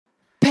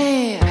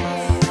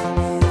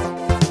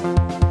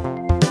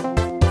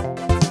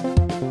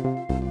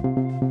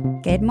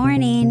Good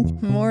morning.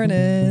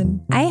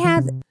 Morning.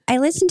 I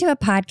listened to a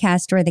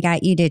podcast where the guy,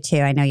 you do too,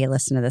 I know you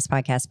listen to this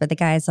podcast, but the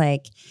guy's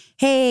like,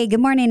 hey,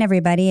 good morning,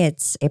 everybody.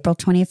 It's April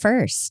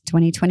 21st,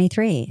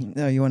 2023.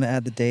 No, you want to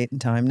add the date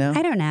and time now?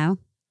 I don't know.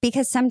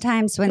 Because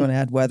sometimes You when, want to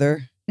add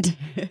weather?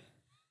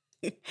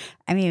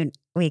 I mean,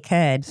 we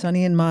could.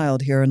 Sunny and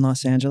mild here in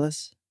Los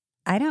Angeles.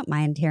 I don't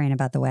mind hearing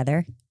about the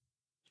weather,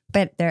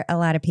 but a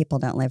lot of people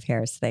don't live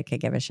here, so they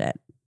could give a shit.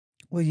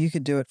 Well, you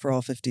could do it for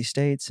all 50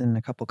 states and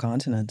a couple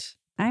continents.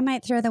 I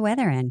might throw the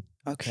weather in.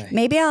 Okay.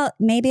 Maybe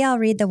I'll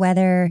read the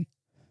weather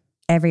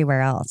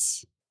everywhere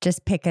else.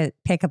 Just pick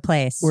a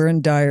place. We're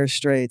in dire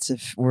straits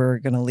if we're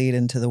going to lead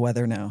into the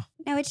weather now.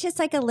 No, it's just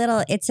like a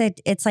little, it's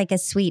like a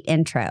sweet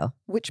intro.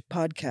 Which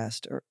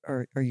podcast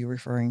are you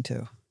referring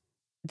to?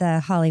 The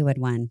Hollywood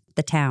one,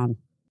 The Town,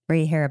 where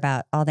you hear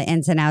about all the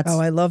ins and outs.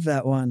 Oh, I love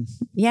that one.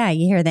 Yeah,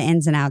 you hear the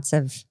ins and outs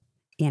of,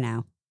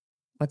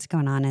 what's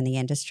going on in the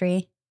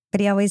industry. But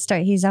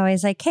he's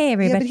always like, hey,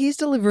 everybody. Yeah, but he's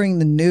delivering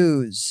the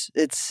news.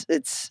 It's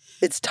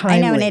timely.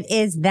 I know, and it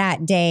is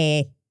that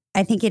day.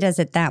 I think he does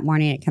it that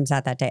morning. It comes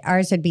out that day.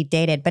 Ours would be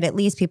dated, but at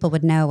least people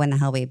would know when the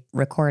hell we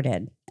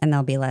recorded, and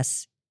they'll be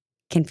less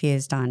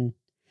confused on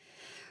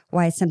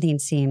why something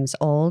seems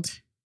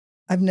old.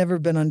 I've never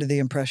been under the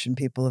impression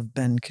people have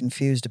been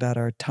confused about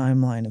our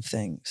timeline of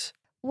things.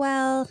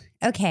 Well,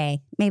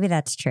 okay, maybe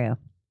that's true.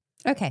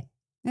 Okay,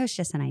 it was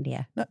just an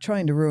idea. Not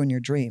trying to ruin your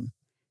dream.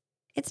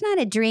 It's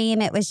not a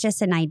dream. It was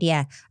just an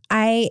idea.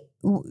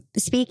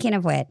 Speaking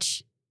of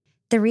which,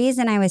 the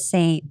reason I was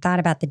thought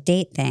about the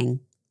date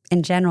thing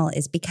in general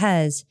is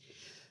because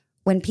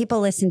when people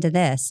listen to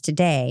this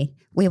today,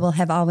 we will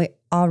have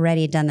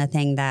already done the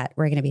thing that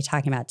we're going to be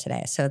talking about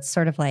today. So it's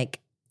sort of like,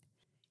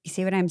 you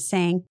see what I'm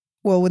saying?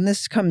 Well, when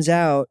this comes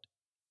out,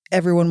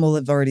 everyone will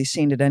have already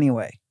seen it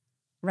anyway.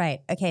 Right.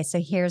 Okay. So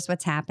here's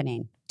what's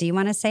happening. Do you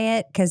want to say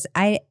it? Because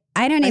I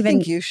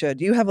think you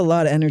should. You have a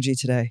lot of energy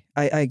today.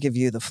 I give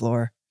you the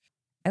floor.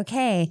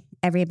 Okay,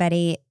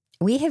 everybody.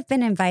 We have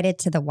been invited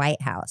to the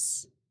White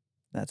House.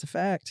 That's a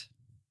fact.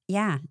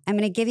 Yeah. I'm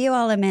going to give you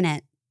all a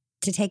minute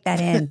to take that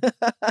in.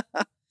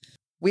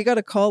 We got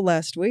a call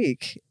last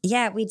week.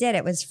 Yeah, we did.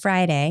 It was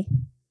Friday.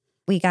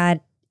 We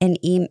got an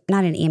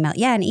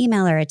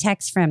email or a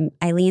text from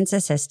Eileen's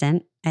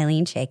assistant,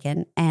 Eileen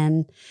Chaikin,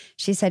 and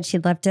she said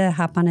she'd love to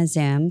hop on a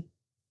Zoom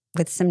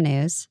with some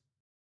news.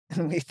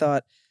 And we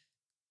thought,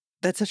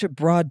 that's such a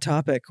broad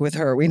topic with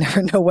her. We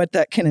never know what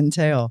that can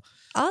entail.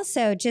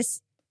 Also,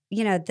 just,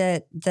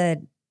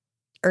 the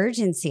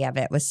urgency of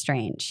it was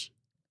strange.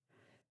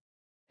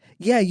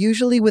 Yeah,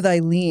 usually with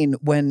Eileen,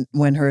 when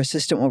her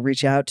assistant will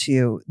reach out to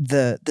you,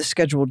 the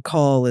scheduled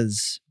call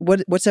is,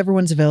 what's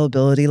everyone's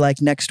availability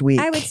like next week?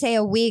 I would say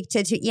a week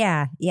to two.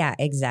 Yeah,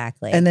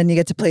 exactly. And then you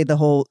get to play the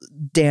whole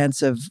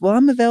dance of, well,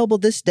 I'm available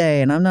this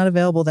day and I'm not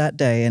available that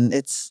day. And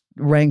it's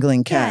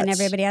wrangling cats. Yeah, and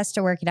everybody has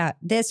to work it out.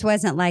 This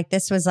was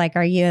like,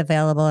 are you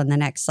available in the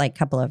next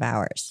couple of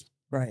hours?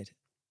 Right.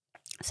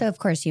 So, of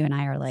course, you and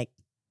I are like,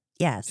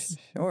 yes.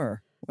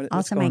 Sure.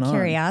 Also, my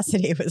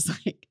curiosity was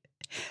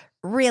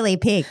really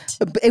piqued.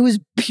 It was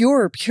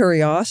pure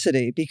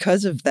curiosity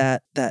because of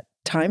that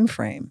time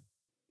frame.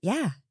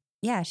 Yeah.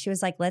 Yeah. She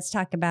was like, let's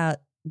talk about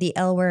the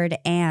L word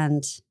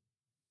and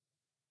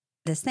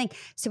this thing.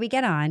 So we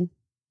get on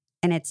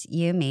and it's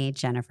you, me,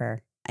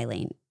 Jennifer,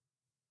 Eileen.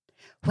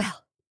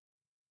 Well,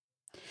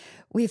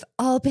 we've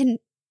all been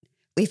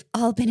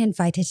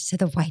invited to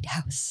the White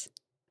House.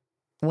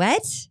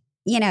 What?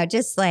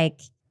 Just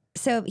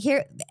so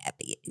here,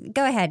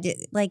 go ahead,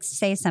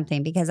 say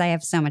something because I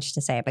have so much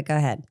to say, but go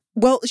ahead.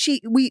 Well,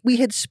 we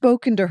had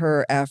spoken to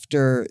her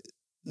after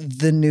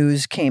the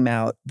news came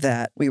out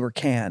that we were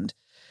canned.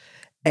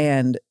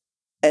 And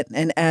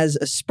as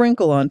a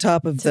sprinkle on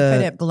top of to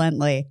put it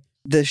bluntly,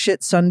 the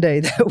shit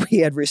Sunday that we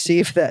had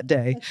received that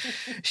day,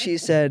 she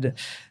said,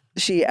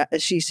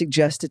 she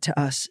suggested to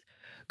us,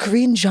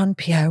 Karine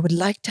Jean-Pierre would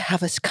like to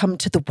have us come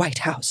to the White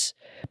House.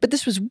 But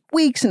this was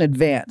weeks in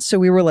advance. So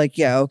we were like,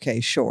 yeah,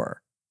 okay,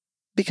 sure.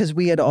 Because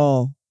we had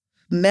all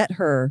met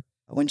her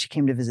when she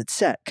came to visit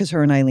set because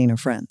her and Eileen are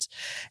friends.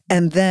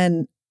 And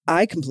then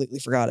I completely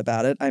forgot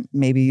about it.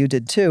 Maybe you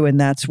did too. And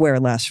that's where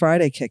last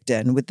Friday kicked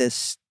in with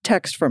this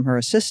text from her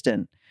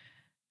assistant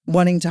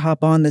wanting to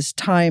hop on this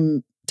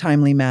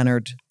timely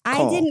mannered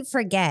call. I didn't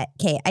forget,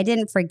 Kate. I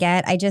didn't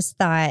forget. I just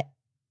thought,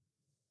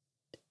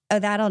 oh,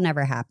 that'll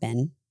never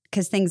happen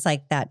because things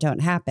like that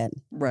don't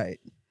happen. Right.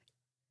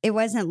 It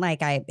wasn't like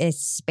it's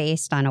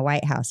spaced on a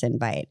White House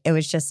invite. It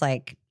was just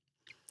like,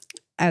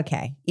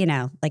 okay,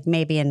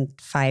 maybe in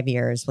 5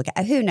 years,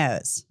 who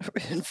knows?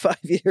 In 5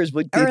 years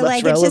would be or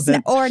less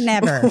relevant. Or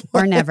never,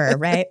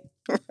 right?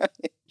 Right.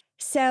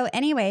 So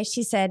anyway,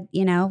 she said,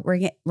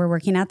 we're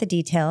working out the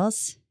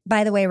details.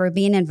 By the way, we're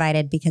being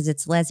invited because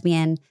it's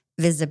Lesbian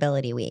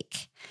Visibility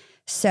Week.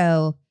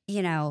 So,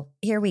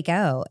 here we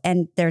go.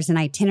 And there's an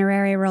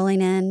itinerary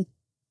rolling in.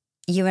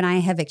 You and I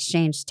have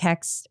exchanged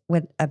texts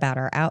about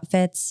our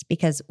outfits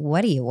because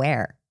what do you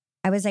wear?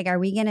 I was like, are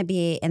we going to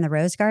be in the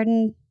Rose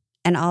Garden?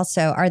 And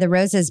also, are the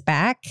roses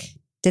back?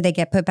 Did they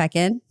get put back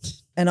in?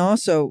 And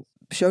also,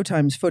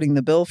 Showtime's footing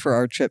the bill for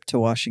our trip to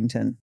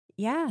Washington.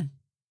 Yeah.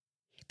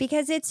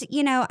 Because it's,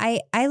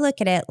 I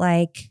look at it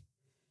like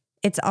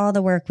it's all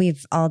the work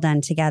we've all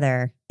done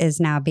together is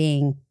now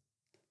being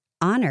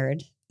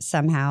honored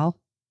somehow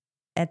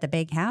at the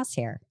big house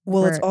here.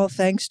 Well, it's all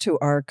thanks to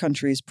our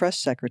country's press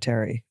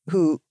secretary,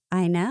 who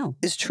I know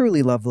is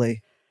truly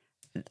lovely.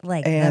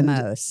 Like and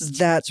the most.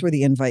 That's where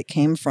the invite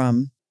came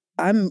from.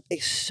 I'm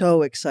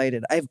so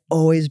excited. I've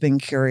always been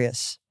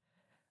curious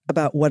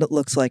about what it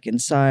looks like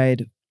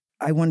inside.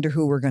 I wonder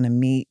who we're going to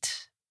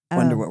meet.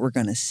 Wonder what we're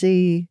going to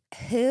see.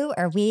 Who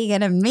are we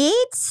going to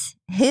meet?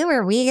 Who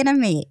are we going to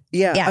meet?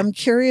 Yeah, I'm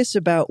curious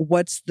about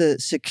what's the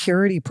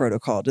security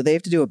protocol. Do they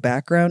have to do a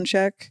background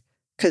check?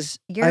 Because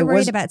you're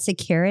worried about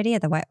security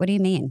at the White. What do you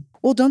mean?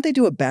 Well, don't they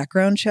do a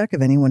background check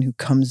of anyone who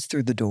comes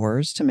through the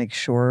doors to make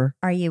sure?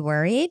 Are you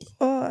worried?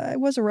 Well, I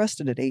was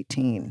arrested at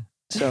 18.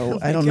 So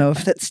I don't know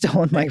if that's still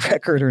on my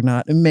record or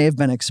not. It may have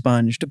been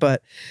expunged,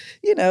 but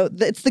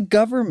it's the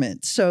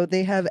government. So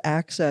they have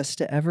access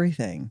to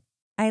everything.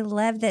 I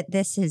love that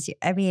this is,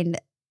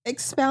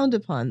 expound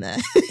upon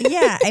that.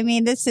 Yeah.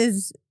 This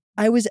is.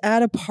 I was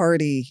at a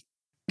party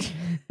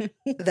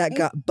that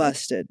got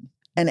busted,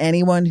 and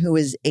anyone who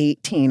is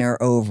 18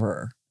 or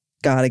over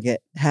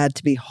had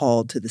to be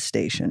hauled to the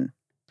station.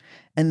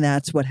 And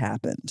that's what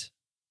happened.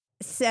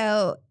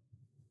 So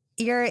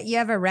you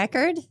have a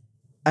record?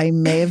 I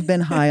may have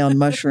been high on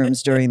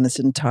mushrooms during this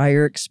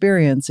entire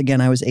experience.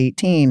 Again, I was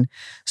 18.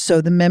 So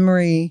the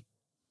memory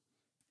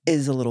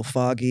is a little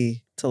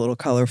foggy. It's a little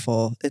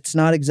colorful. It's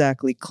not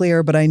exactly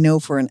clear, but I know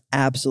for an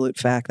absolute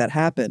fact that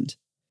happened.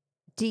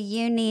 Do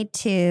you need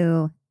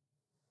to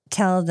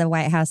tell the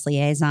White House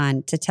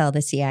liaison to tell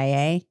the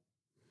CIA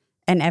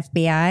and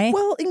FBI?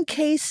 Well, in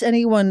case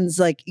anyone's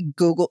like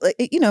Google,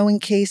 in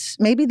case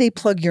maybe they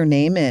plug your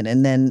name in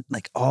and then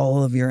like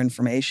all of your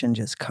information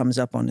just comes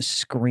up on a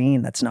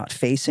screen that's not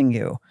facing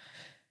you.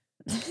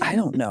 I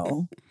don't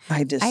know.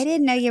 I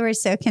didn't know you were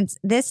so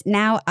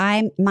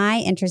my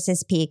interest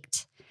is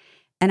piqued,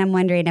 and I'm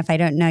wondering if I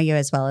don't know you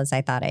as well as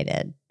I thought I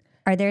did.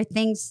 Are there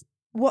things?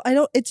 Well,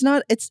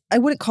 I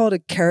wouldn't call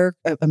it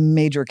a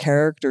major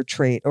character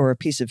trait or a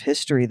piece of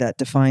history that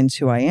defines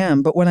who I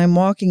am. But when I'm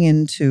walking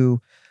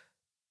into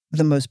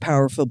the most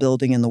powerful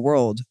building in the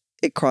world,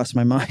 it crossed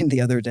my mind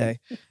the other day.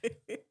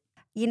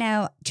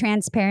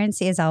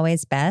 Transparency is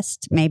always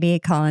best. Maybe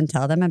call and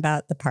tell them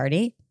about the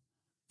party.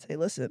 Say,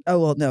 listen. Oh,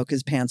 well, no,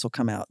 because pants will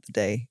come out the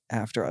day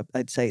after.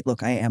 I'd say,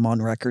 look, I am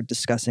on record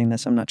discussing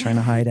this. I'm not trying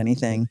to hide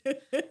anything.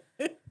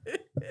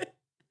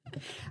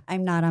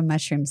 I'm not on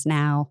mushrooms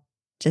now,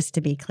 just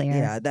to be clear.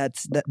 Yeah,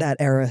 that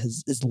era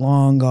is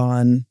long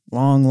gone.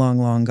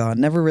 Long gone.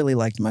 Never really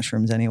liked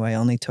mushrooms anyway.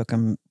 Only took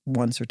them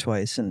once or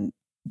twice and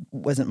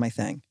wasn't my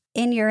thing.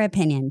 In your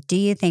opinion, do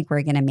you think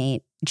we're going to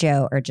meet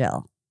Joe or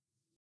Jill?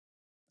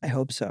 I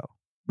hope so.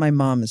 My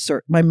mom is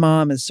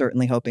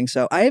certainly hoping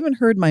so. I haven't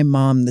heard my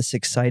mom this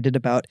excited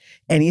about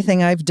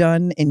anything I've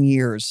done in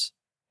years.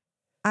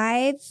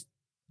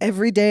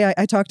 Every day,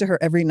 I talk to her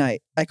every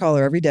night. I call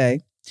her every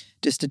day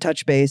just to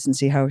touch base and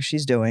see how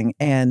she's doing.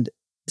 And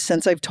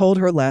since I've told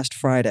her last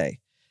Friday,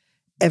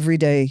 every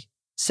day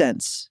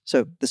since,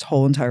 so this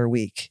whole entire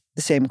week,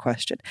 the same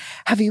question.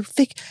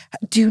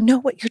 Do you know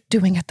what you're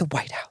doing at the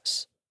White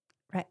House?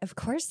 Right. Of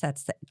course,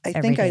 that's the I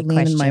think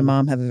Eileen and my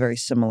mom have a very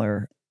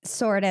similar.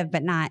 Sort of,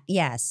 but not,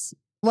 yes.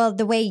 Well,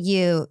 the way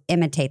you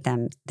imitate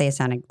them, they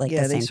sound like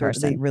the same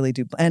person. They really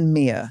do. And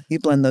Mia, you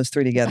blend those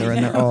three together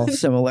and they're all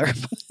similar.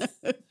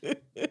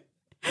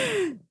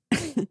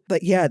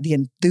 But yeah, the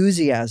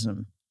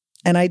enthusiasm.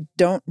 And I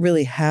don't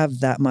really have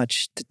that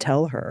much to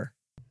tell her.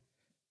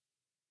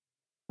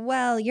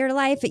 Well, your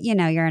life,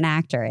 you're an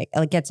actor.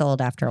 It gets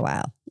old after a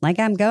while. Like,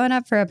 I'm going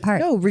up for a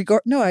part.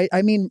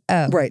 I mean,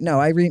 right. No,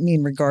 I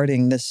mean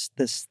regarding this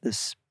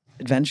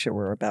adventure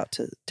we're about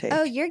to take.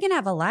 Oh, you're going to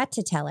have a lot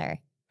to tell her.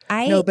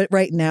 No, but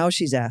right now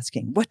she's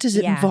asking, what does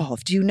it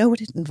involve? Do you know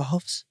what it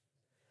involves?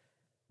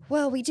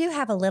 Well, we do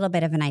have a little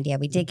bit of an idea.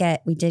 We did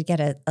get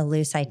a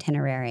loose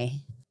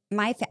itinerary.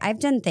 I've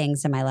done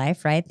things in my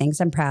life, right? Things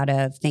I'm proud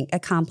of,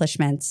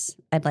 accomplishments,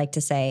 I'd like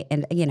to say.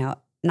 And,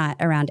 not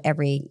around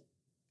every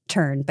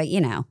turn, but,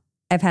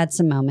 I've had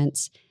some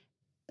moments.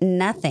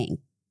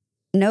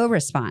 No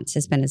response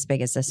has been as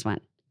big as this one.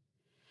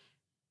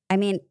 I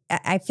mean,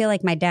 I feel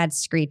like my dad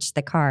screeched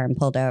the car and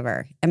pulled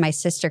over. And my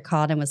sister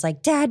called and was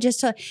like, Dad,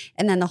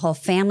 and then the whole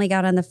family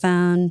got on the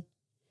phone.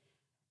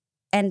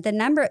 And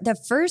the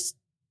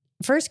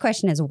first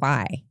question is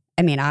why?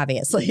 I mean,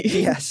 obviously.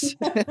 Yes.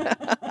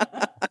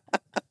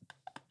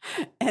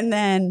 And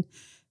then,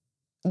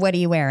 what are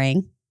you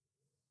wearing?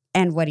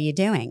 And what are you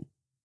doing?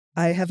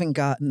 I haven't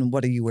gotten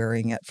what are you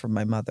wearing yet from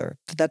my mother.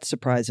 That's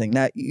surprising.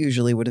 That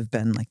usually would have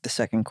been like the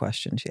second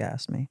question she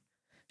asked me.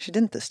 She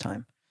didn't this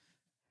time.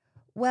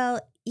 Well,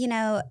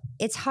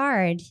 it's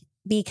hard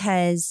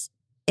because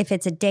if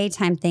it's a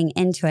daytime thing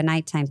into a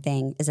nighttime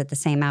thing, is it the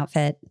same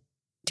outfit?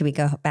 Do we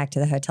go back to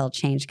the hotel,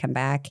 change, come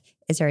back?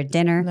 Is there a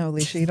dinner? No,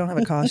 Alicia, you don't have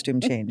a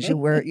costume change. You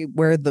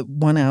wear the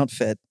one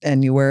outfit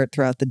and you wear it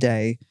throughout the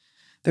day.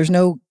 There's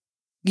no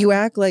You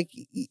act like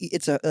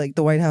it's like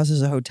the White House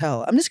is a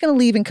hotel. I'm just going to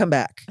leave and come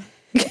back.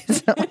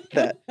 It's not like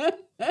that.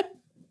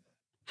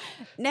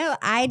 No,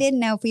 I didn't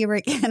know if we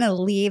were going to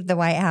leave the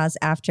White House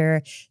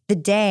after the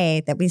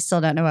day that we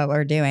still don't know what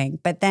we're doing,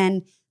 but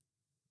then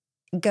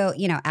go,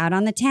 out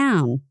on the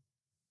town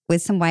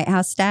with some White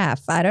House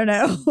staff. I don't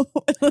know.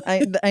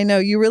 I know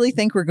you really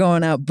think we're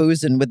going out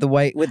boozing with the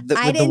White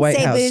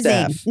House boozing.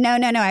 staff. No.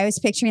 I was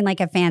picturing like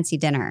a fancy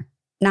dinner.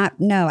 I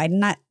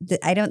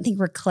don't think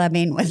we're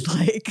clubbing with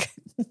like,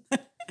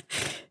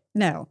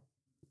 no,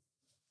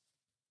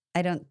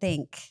 I don't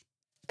think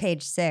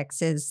Page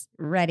 6 is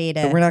ready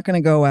to. But we're not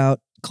going to go out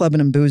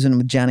clubbing and boozing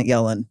with Janet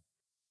Yellen.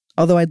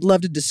 Although I'd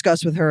love to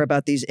discuss with her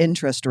about these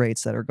interest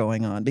rates that are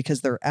going on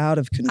because they're out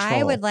of control.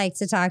 I would like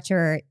to talk to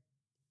her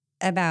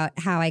about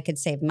how I could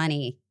save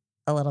money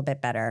a little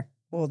bit better.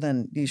 Well,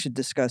 then you should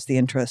discuss the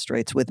interest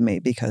rates with me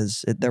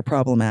because they're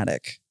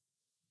problematic.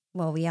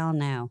 Well, we all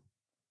know.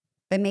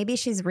 But maybe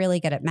she's really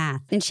good at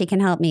math and she can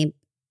help me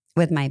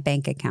with my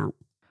bank account.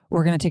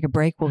 We're going to take a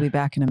break. We'll be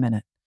back in a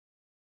minute.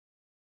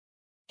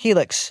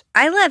 Helix.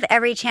 I love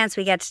every chance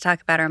we get to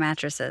talk about our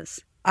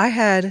mattresses. I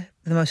had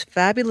the most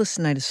fabulous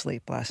night of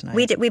sleep last night.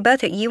 We did. We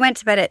both. You went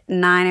to bed at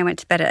 9. I went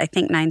to bed at, I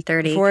think,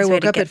 9:30. Before I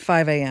woke up at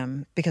 5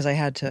 a.m. because I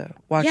had to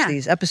watch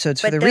these episodes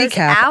for the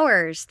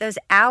recap. Those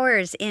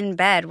hours in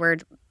bed were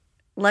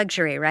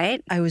luxury,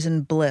 right? I was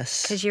in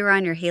bliss. Because you were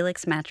on your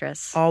Helix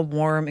mattress. All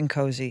warm and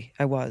cozy.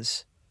 I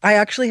was. I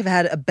actually have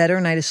had a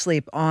better night of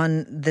sleep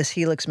on this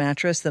Helix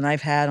mattress than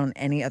I've had on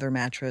any other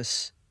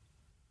mattress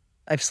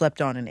I've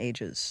slept on in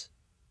ages.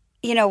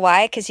 You know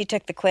why? Because you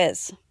took the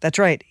quiz. That's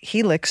right.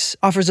 Helix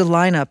offers a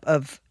lineup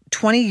of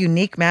 20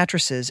 unique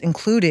mattresses,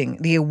 including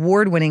the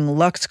award-winning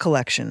Luxe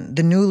Collection,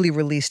 the newly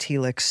released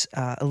Helix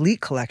Elite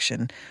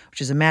Collection,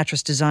 which is a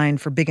mattress designed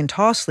for big and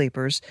tall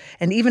sleepers,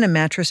 and even a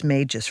mattress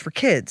made just for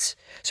kids.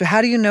 So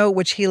how do you know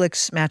which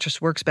Helix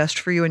mattress works best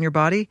for you and your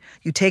body?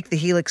 You take the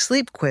Helix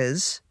Sleep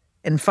Quiz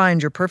and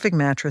find your perfect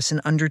mattress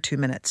in under 2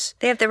 minutes.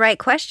 They have the right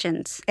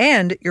questions.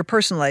 And your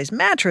personalized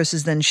mattress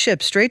is then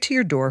shipped straight to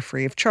your door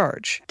free of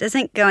charge.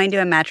 Doesn't going to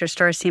a mattress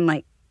store seem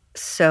like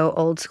so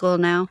old school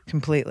now?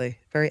 Completely.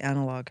 Very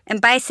analog. And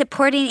by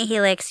supporting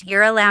Helix,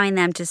 you're allowing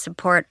them to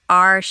support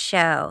our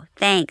show.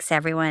 Thanks,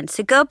 everyone.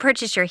 So go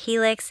purchase your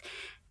Helix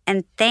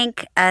and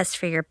thank us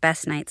for your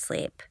best night's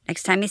sleep.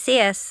 Next time you see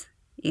us,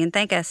 you can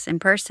thank us in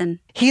person.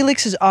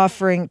 Helix is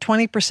offering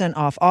 20%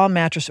 off all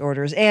mattress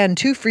orders and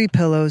 2 free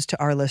pillows to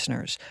our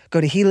listeners.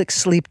 Go to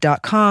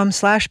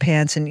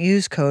helixsleep.com/pants and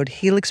use code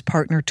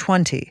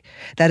HelixPartner20.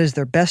 That is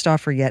their best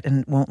offer yet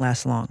and it won't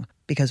last long.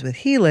 Because with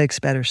Helix,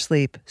 better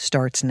sleep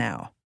starts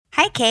now.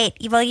 Hi, Kate.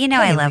 Well, you know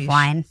I love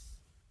wine.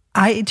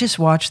 I just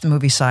watched the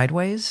movie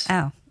Sideways.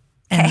 Oh,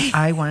 okay. And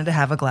I wanted to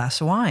have a glass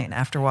of wine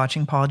after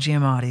watching Paul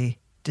Giamatti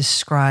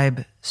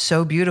describe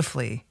so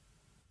beautifully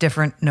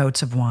different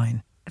notes of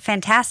wine.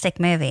 Fantastic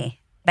movie.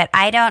 But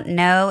I don't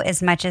know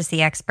as much as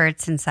the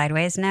experts in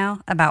Sideways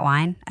know about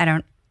wine. I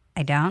don't.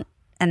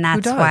 And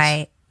that's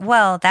why,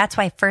 that's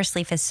why First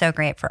Leaf is so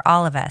great for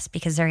all of us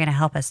because they're going to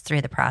help us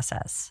through the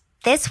process.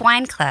 This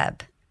wine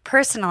club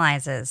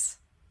personalizes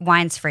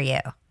wines for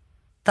you.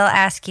 They'll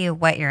ask you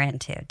what you're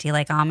into. Do you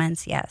like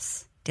almonds?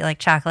 Yes. Do you like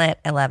chocolate?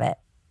 I love it.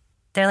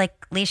 They're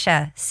like,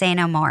 Leisha, say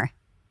no more.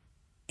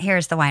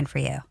 Here's the wine for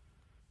you.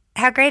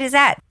 How great is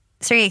that?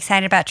 So are you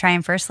excited about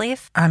trying First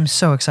Leaf? I'm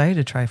so excited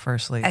to try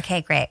First Leaf.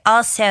 Okay, great.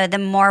 Also, the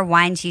more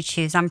wines you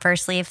choose on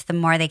First Leaf, the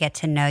more they get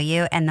to know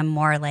you and the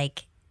more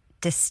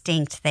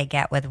distinct they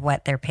get with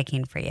what they're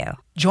picking for you.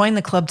 Join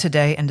the club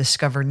today and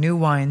discover new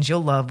wines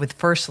you'll love with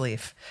First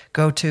Leaf.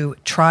 Go to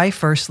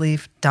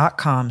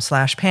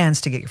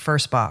tryfirstleaf.com/pans to get your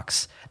first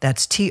box.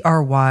 That's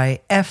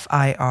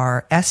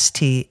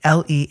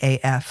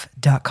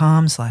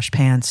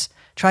tryfirstleaf.com/pants.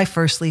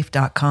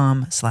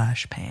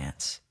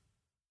 Tryfirstleaf.com/pants.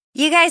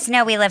 You guys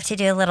know we love to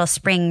do a little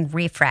spring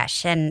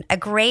refresh, and a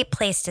great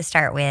place to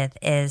start with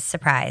is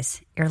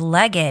surprise, your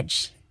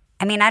luggage.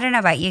 I mean, I don't know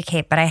about you,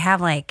 Kate, but I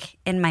have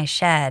in my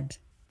shed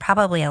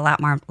probably a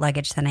lot more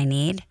luggage than I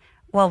need.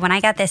 Well, when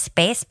I got this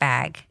Béis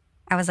bag,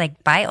 I was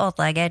like, buy old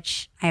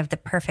luggage. I have the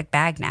perfect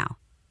bag now.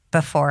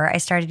 Before I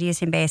started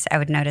using Béis, I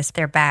would notice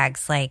their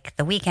bags like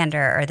the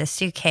Weekender or the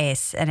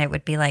suitcase, and it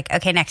would be like,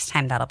 okay, next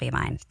time that'll be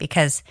mine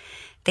because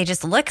they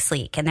just look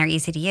sleek and they're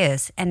easy to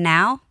use. And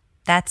now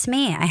that's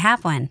me. I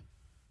have one.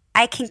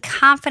 I can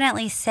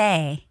confidently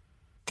say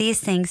these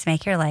things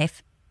make your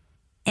life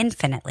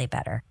infinitely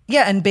better.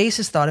 Yeah, and Béis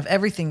has thought of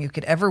everything you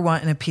could ever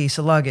want in a piece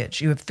of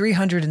luggage. You have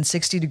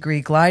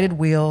 360-degree glided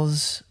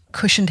wheels,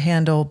 cushioned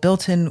handle,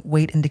 built-in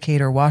weight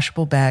indicator,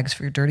 washable bags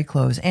for your dirty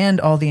clothes, and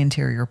all the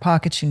interior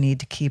pockets you need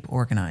to keep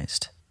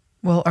organized.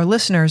 Well, our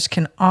listeners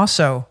can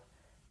also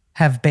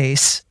have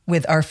Béis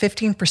with our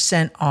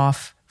 15%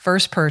 off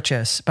first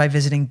purchase by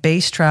visiting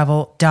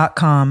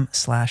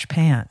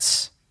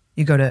beistravel.com/pants.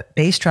 You go to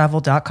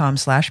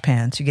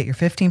beistravel.com/pants. You get your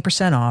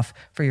 15% off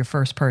for your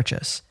first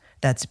purchase.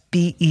 That's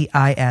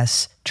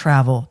BEIS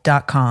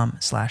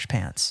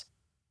travel.com/pants.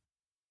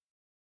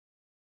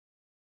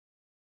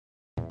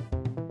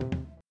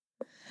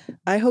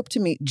 I hope to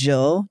meet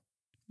Jill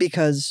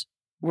because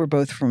we're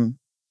both from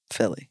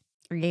Philly.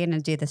 Are you going to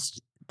do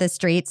the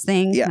streets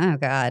thing? Yeah. Oh,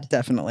 God.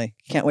 Definitely.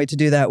 Can't wait to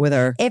do that with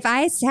our... If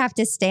I have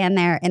to stand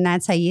there and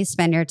that's how you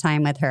spend your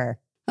time with her.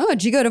 Oh,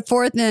 did you go to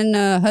 4th and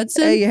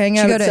Hudson? Hey, you hang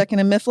out at 2nd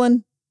and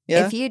Mifflin?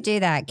 Yeah. If you do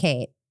that,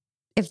 Kate,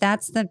 if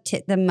that's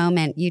the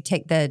moment you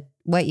take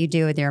what you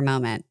do with your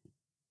moment,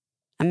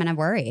 I'm going to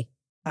worry.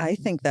 I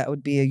think that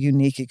would be a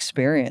unique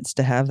experience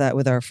to have that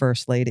with our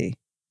first lady.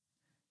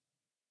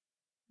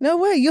 No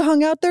way. You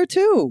hung out there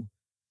too.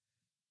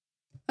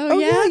 Oh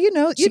yeah? You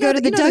know. You go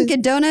to the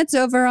Dunkin' Donuts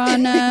over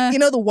on... you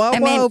know the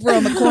Wawa over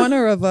on the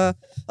corner of a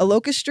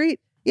Locust Street?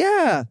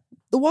 Yeah,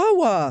 the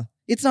Wawa.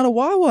 It's not a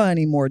Wawa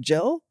anymore,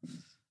 Jill.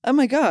 Oh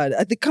my God.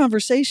 The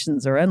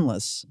conversations are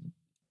endless.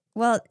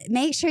 Well,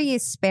 make sure you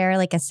spare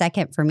like a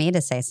second for me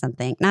to say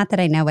something. Not that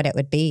I know what it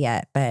would be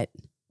yet, but...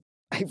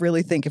 I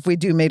really think if we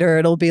do meet her,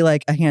 it'll be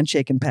like a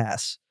handshake and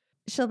pass.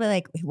 She'll be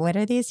like, what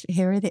are these?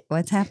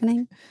 What's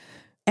happening?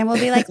 And we'll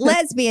be like,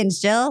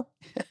 lesbians, Jill.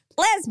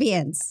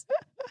 Lesbians.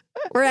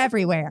 We're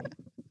everywhere.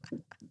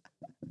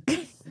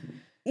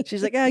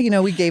 She's like,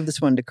 we gave this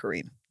one to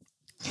Kareen.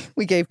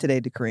 We gave today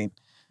to Kareen.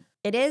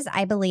 It is,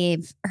 I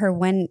believe, her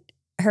 1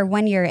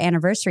 year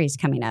anniversary is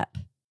coming up.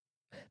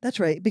 That's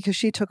right, because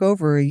she took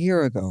over a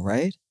year ago,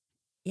 right?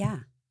 Yeah.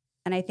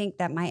 And I think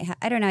that might,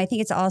 I don't know. I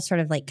think it's all sort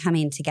of like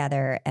coming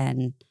together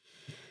and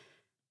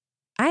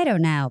I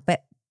don't know,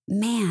 but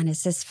man,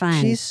 is this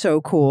fun. She's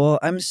so cool.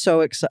 I'm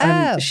so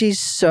excited. Oh. She's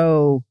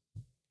so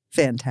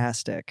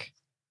fantastic.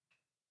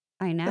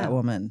 I know. That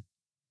woman.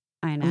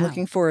 I know. I'm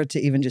looking forward to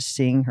even just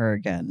seeing her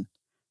again.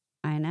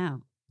 I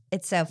know.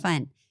 It's so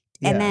fun.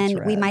 Yeah, and then it's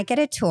we rad. might get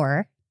a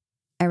tour.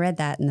 I read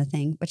that in the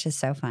thing, which is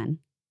so fun.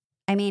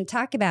 I mean,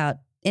 talk about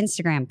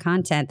Instagram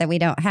content that we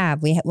don't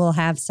have. We'll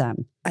have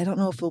some. I don't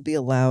know if we'll be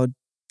allowed.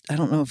 I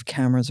don't know if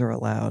cameras are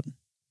allowed.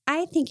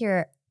 I think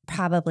you're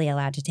probably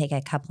allowed to take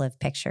a couple of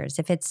pictures.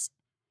 If it's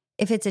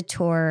a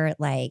tour,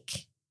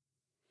 like,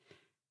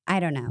 I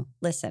don't know.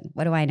 Listen,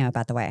 what do I know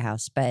about the White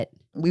House? But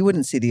We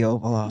wouldn't see the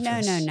Oval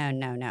Office.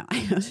 no.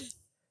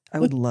 I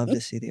would love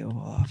to see the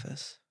Oval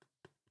Office.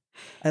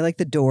 I like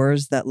the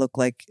doors that look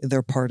like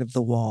they're part of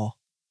the wall.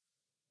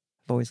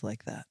 I've always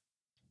liked that.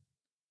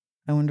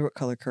 I wonder what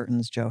color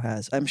curtains Joe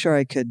has. I'm sure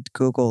I could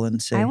Google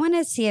and see. I want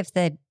to see if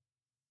the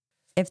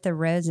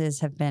roses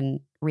have been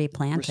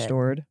replanted,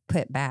 Restored.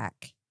 put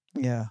back.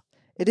 Yeah.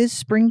 It is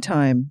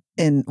springtime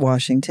in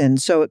Washington,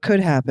 so it could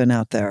happen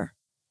out there.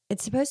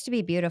 It's supposed to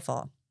be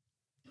beautiful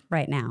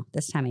right now,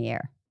 this time of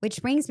year.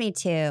 Which brings me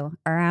to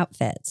our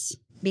outfits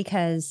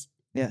because,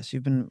 Yes,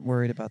 you've been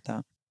worried about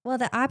that. well,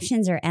 the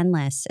options are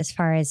endless as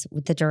far as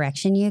the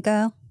direction you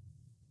go.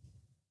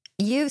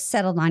 You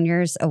settled on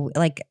yours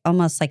like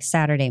almost like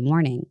Saturday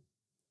morning.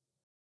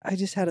 I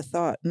just had a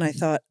thought, and I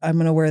thought, I'm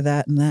going to wear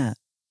that and that,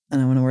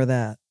 and I'm going to wear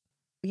that.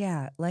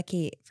 Yeah,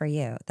 lucky for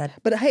you.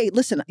 But hey,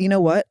 listen, you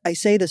know what? I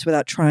say this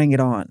without trying it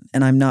on,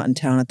 and I'm not in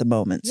town at the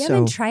moment. You so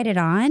haven't tried it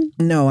on?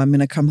 no, I'm going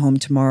to come home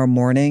tomorrow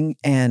morning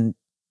and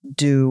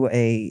do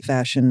a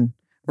fashion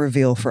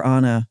reveal for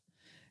Anna,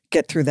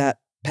 get through that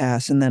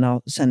pass, and then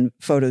I'll send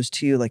photos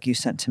to you like you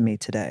sent to me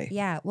today.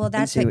 Yeah, well,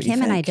 that's see what what you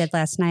Kim and I think. did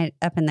last night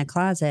up in the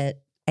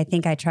closet. I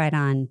think I tried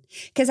on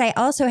because I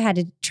also had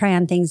to try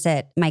on things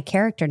that my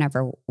character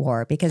never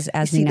wore because,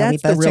 as You we see, know, we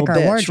that's the both real took our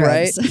bitch,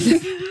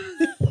 wardrobes.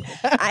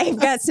 I've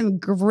got some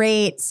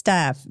great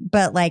stuff,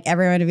 but like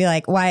everyone would be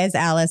like, "Why is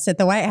Alice at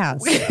the White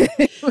House?"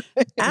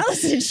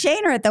 Alice and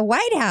Shane are at the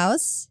White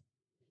House.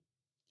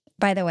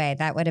 By the way,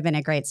 that would have been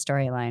a great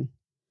storyline.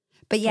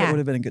 But That yeah, would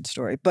have been a good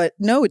story. But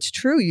no, it's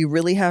true. You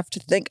really have to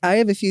think. I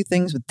have a few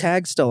things with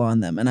tags still on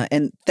them,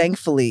 and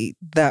thankfully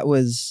that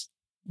was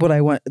what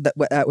I want.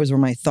 That was where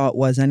my thought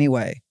was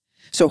anyway.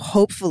 So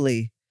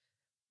hopefully,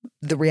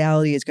 the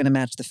reality is going to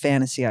match the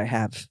fantasy I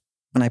have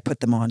when I put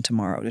them on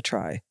tomorrow to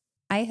try.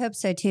 I hope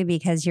so too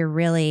because you're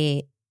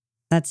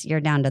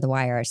down to the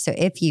wire. So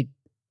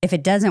if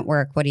it doesn't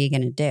work, what are you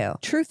going to do?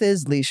 Truth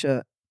is,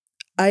 Leisha,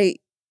 I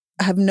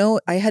had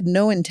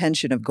no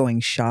intention of going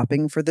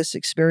shopping for this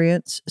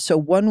experience. So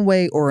one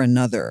way or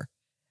another,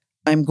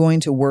 I'm going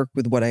to work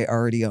with what I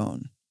already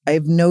own. I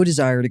have no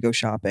desire to go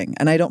shopping,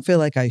 and I don't feel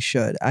like I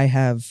should. I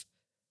have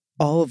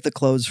all of the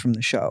clothes from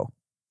the show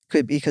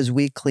because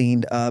we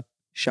cleaned up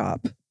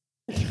shop.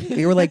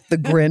 We were like the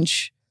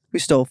Grinch who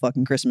stole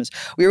fucking Christmas.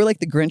 We were like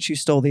the Grinch who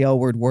stole the L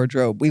Word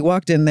wardrobe. We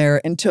walked in there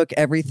and took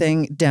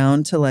everything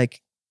down to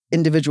like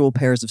individual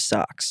pairs of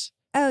socks.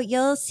 Oh,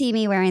 you'll see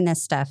me wearing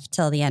this stuff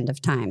till the end of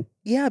time.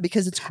 Yeah,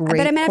 because it's great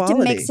But I'm gonna quality.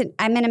 have to mix it.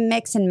 I'm gonna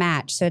mix and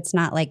match, so it's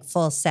not like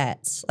full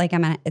sets. Like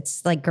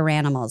it's like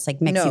Garanimals,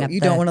 like mixing No, up. you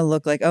don't want to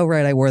look like, oh,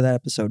 right, I wore that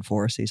episode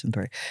 4, season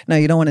 3. No,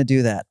 you don't want to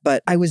do that.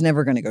 But I was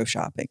never going to go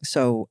shopping,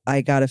 so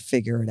I got to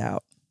figure it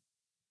out.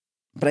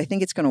 But I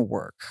think it's going to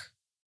work.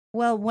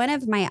 Well, one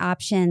of my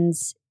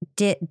options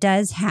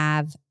does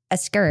have a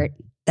skirt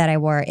that I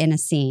wore in a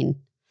scene,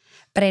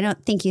 but I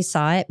don't think you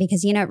saw it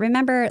because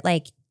remember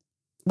like.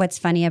 What's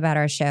funny about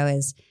our show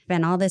is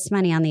spend all this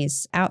money on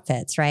these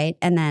outfits, right?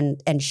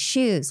 And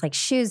shoes, like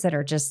shoes that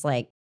are just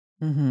like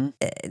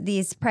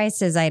These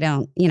prices, I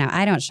don't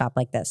shop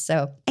like this.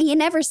 So, and you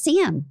never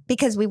see them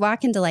because we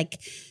walk into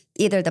like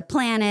either the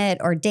Planet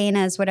or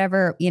Dana's,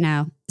 whatever,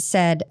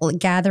 said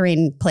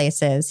gathering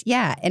places.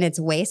 Yeah. And it's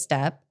waist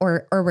up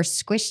or we're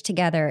squished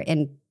together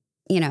in,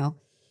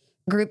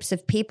 groups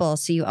of people.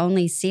 So you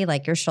only see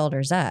like your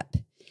shoulders up.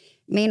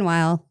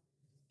 Meanwhile,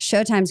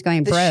 Showtime's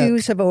going broke. The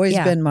shoes have always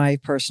been my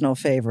personal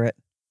favorite.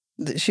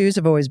 The shoes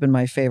have always been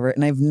my favorite,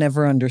 and I've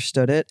never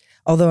understood it.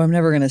 Although I'm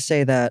never going to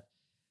say that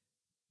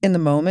in the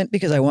moment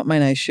because I want my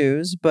nice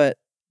shoes, but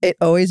it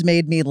always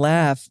made me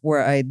laugh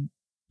where I'd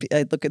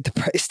look at the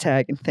price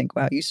tag and think,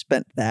 wow, you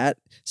spent that,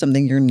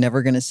 something you're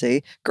never going to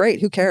see.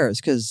 Great, who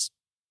cares? Because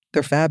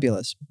they're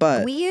fabulous.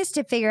 But we used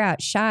to figure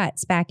out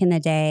shots back in the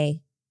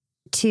day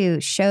to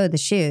show the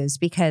shoes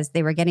because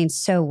they were getting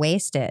so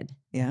wasted.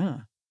 Yeah.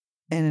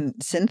 And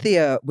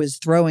Cynthia was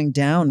throwing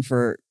down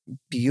for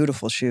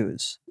beautiful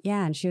shoes.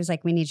 Yeah. And she was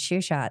like, we need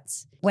shoe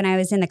shots. When I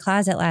was in the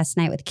closet last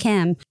night with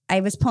Kim, I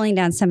was pulling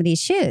down some of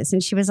these shoes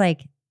and she was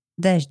like,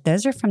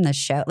 those are from the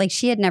show. Like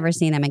she had never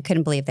seen them and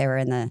couldn't believe they were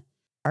in the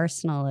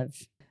arsenal of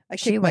I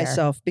kick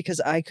myself because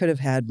I could have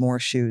had more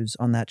shoes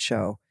on that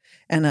show.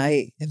 And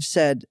I have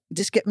said,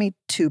 just get me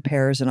 2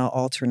 pairs and I'll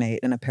alternate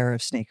in a pair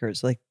of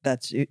sneakers. Like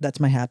that's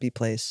my happy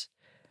place.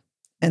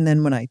 And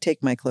then when I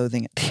take my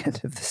clothing at the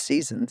end of the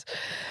seasons,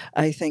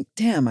 I think,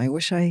 damn, I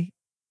wish I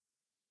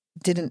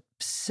didn't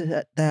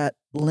set that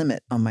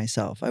limit on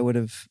myself. I would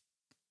have.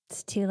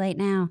 It's too late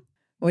now.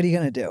 What are you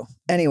going to do?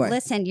 Anyway.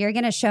 Listen, you're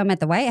going to show them at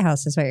the White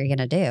House is what you're going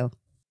to do.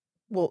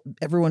 Well,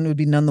 everyone would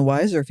be none the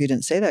wiser if you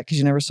didn't say that because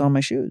you never saw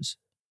my shoes.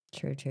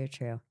 True.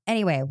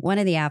 Anyway, one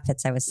of the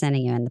outfits I was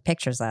sending you in the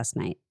pictures last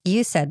night,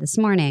 you said this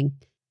morning,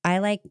 I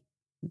like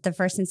the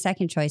first and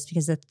second choice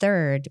because the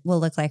third will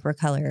look like we're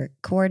color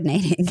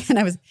coordinating.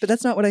 But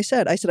that's not what I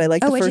said. I said I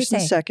like the first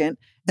and second,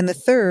 and the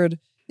third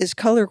is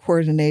color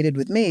coordinated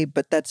with me,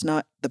 but that's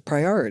not the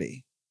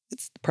priority. The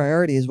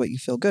priority is what you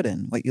feel good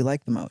in, what you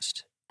like the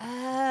most.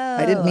 Oh,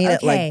 I didn't mean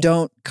it like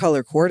don't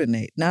color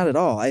coordinate. Not at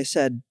all. I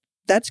said,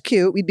 that's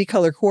cute. We'd be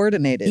color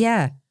coordinated.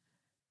 Yeah.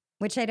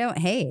 Which I don't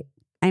hate.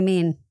 I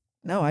mean.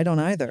 No, I don't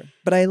either.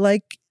 But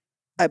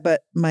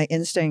but my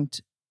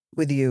instinct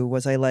with you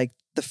was I liked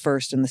the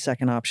first and the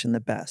second option the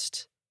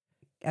best.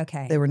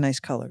 Okay. They were nice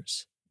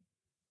colors.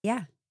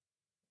 Yeah.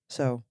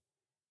 So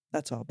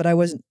that's all. But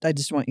I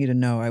just want you to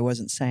know I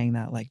wasn't saying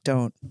that like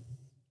don't.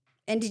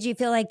 And did you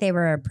feel like they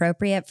were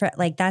appropriate for,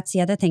 like, that's the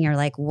other thing. You're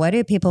like, what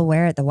do people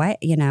wear at the White,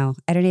 I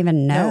don't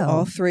even know. No,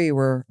 all 3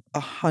 were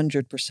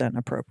 100%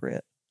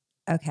 appropriate.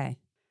 Okay.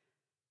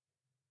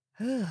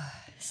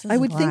 I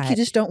would think you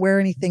just don't wear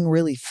anything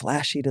really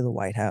flashy to the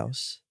White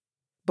House.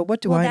 But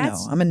what do I know?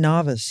 I'm a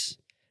novice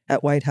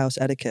at White House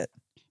etiquette.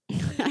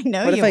 I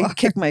know what you if I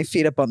kick my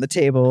feet up on the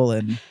table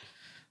and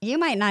you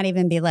might not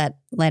even be let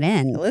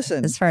in.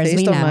 Listen, as far as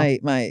we know.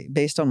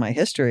 Based on my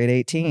history at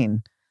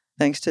 18,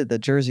 thanks to the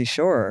Jersey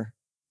Shore,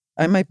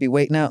 I might be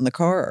waiting out in the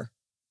car.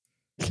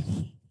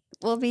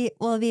 We'll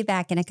be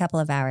back in a couple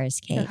of hours,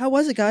 Kate. Yeah, how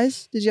was it,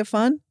 guys? Did you have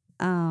fun?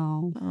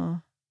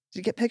 Oh. Did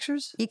you get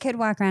pictures? You could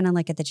walk around and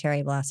look at the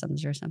cherry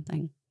blossoms or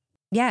something.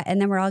 Yeah, and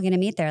then we're all going to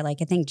meet there. Like,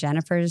 I think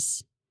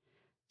Jennifer's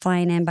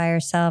flying in by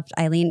herself.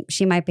 Eileen,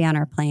 she might be on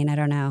our plane. I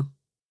don't know.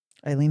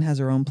 Eileen has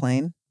her own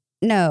plane?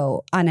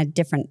 No, on a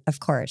different.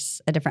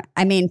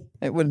 I mean.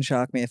 It wouldn't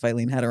shock me if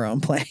Eileen had her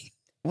own plane.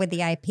 With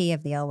the IP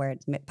of the L Word,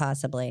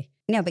 possibly.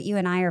 No, but you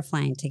and I are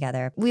flying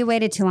together. We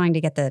waited too long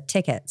to get the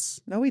tickets.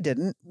 No, we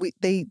didn't.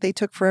 They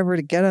took forever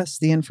to get us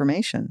the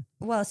information.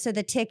 Well, so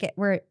the ticket,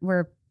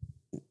 we're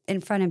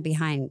in front and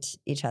behind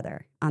each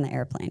other on the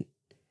airplane.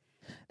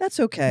 That's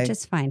okay. Which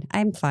is fine.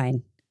 I'm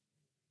fine.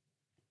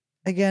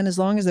 Again, as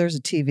long as there's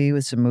a TV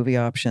with some movie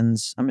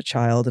options, I'm a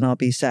child and I'll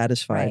be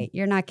satisfied. Right.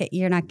 You're not going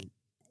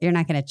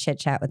to chit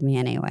chat with me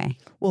anyway.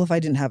 Well, if I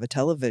didn't have a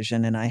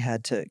television and I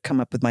had to come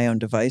up with my own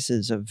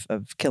devices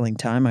of killing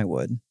time, I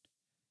would.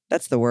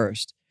 That's the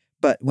worst.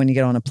 But when you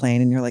get on a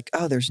plane and you're like,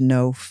 oh, there's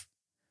no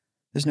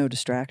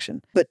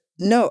distraction. But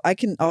no, I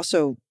can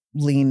also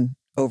lean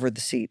over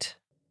the seat.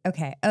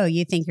 Okay. Oh,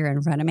 you think you're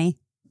in front of me?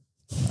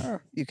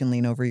 You can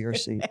lean over your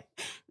seat. Let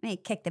me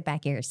kick the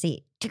back of your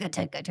seat.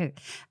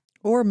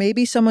 Or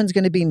maybe someone's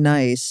going to be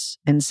nice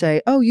and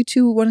say, oh, you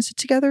two want to sit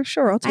together?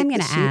 Sure, I'll take I'm going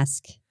to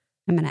seat.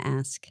 I'm going to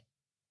ask.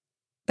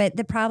 But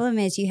the problem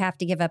is you have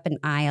to give up an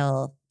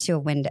aisle to a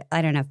window.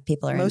 I don't know if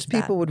people are Most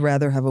into people that. would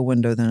rather have a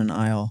window than an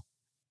aisle.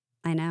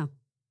 I know.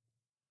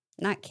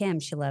 Not Kim.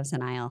 She loves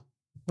an aisle.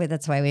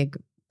 That's why we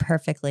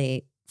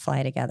perfectly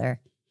fly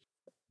together.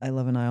 I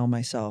love an aisle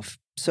myself.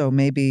 So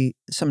maybe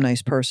some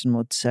nice person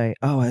would say,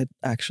 oh, I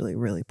actually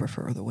really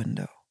prefer the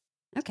window.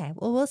 Okay.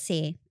 Well, we'll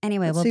see.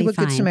 Anyway, Let's we'll see be what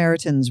fine. Good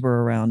Samaritans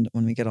were around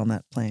when we get on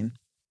that plane.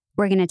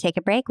 We're going to take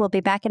a break. We'll be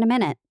back in a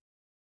minute.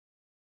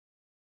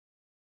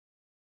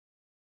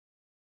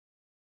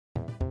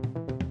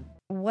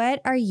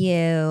 What do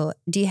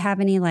you have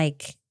any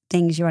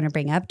things you want to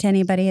bring up to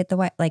anybody at the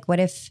White? Like, what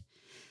if,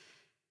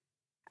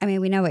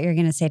 we know what you're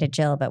going to say to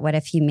Jill, but what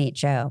if you meet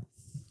Joe?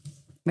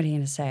 What are you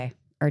going to say?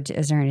 Or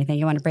is there anything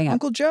you want to bring up?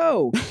 Uncle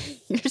Joe.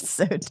 You're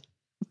so...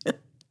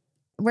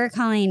 we're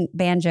calling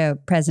Banjo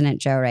President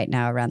Joe right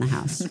now around the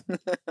house,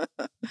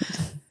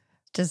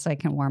 just so I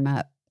can warm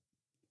up.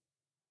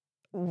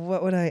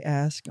 What would I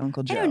ask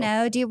Uncle Joe? I don't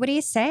know. What do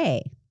you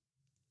say?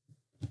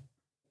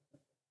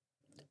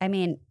 I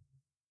mean,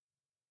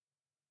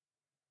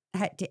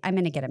 I'm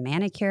going to get a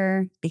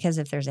manicure because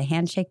if there's a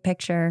handshake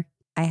picture,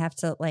 I have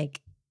to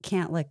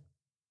can't look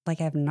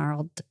like I have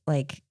gnarled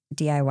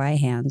DIY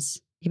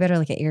hands. You better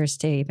look at yours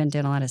too. You've been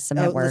doing a lot of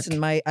cement work.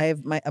 Listen, I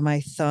have my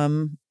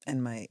thumb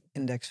and my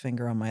index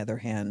finger on my other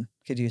hand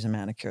could use a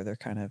manicure. They're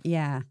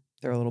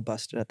they're a little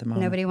busted at the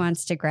moment. Nobody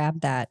wants to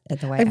grab that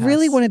at the White House. I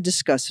really want to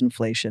discuss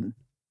inflation.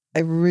 I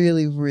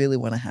really, really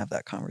want to have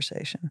that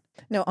conversation.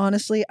 No,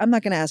 honestly, I'm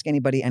not going to ask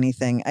anybody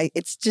anything.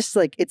 It's just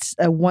it's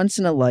a once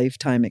in a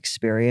lifetime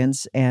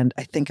experience. And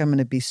I think I'm going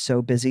to be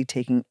so busy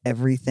taking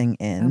everything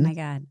in. Oh my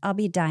God. I'll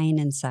be dying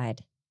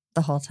inside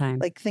the whole time.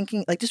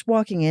 Thinking, just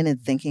walking in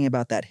and thinking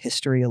about that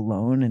history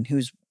alone and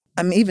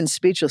I'm even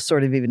speechless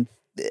sort of even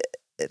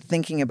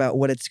thinking about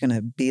what it's going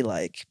to be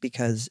like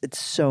because it's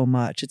so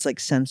much. It's like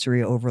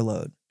sensory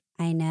overload.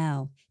 I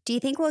know. Do you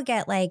think we'll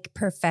get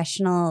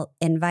professional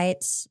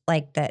invites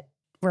like that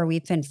where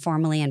we've been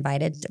formally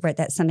invited? Where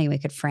that's something we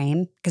could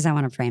frame? Because I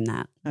want to frame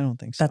that. I don't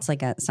think so.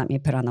 That's something you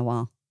put on the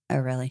wall. Oh,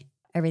 really?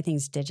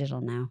 Everything's digital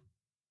now.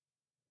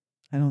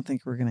 I don't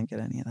think we're going to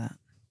get any of that.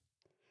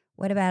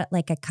 What about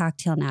a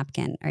cocktail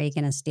napkin? Are you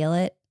going to steal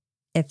it?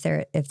 If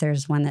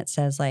there's one that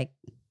says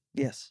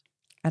Yes.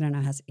 I don't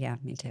know. Yeah,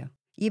 me too.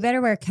 You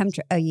better wear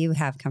you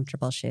have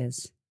comfortable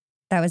shoes.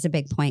 That was a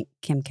big point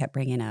Kim kept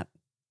bringing up.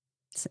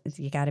 So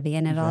you got to be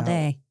in it all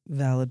day.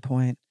 Valid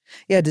point.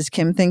 Yeah. Does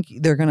Kim think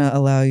they're going to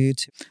allow you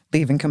to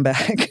leave and come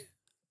back?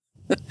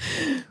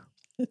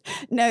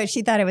 No,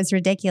 she thought it was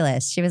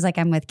ridiculous. She was like,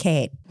 I'm with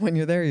Kate. When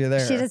you're there, you're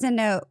there. She doesn't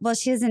know. Well,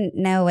 she doesn't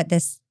know what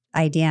this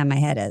idea in my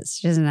head is.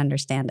 She doesn't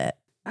understand it.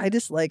 I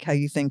just like how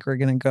you think we're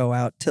going to go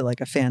out to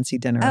a fancy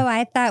dinner. Oh,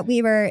 I thought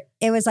it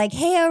was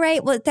hey, all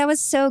right. Well, that was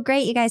so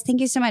great, you guys. Thank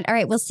you so much. All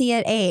right, we'll see you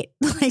at 8.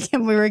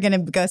 And we were going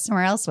to go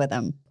somewhere else with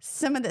them.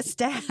 Some of the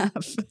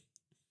staff.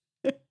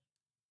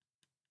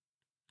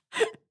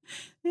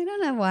 I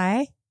don't know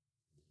why.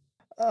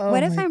 Oh,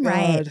 what if I'm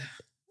right? God.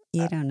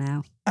 You don't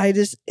know.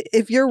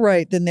 If you're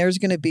right, then there's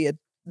going to be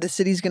the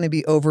city's going to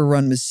be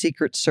overrun with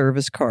Secret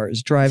Service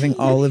cars driving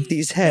all of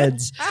these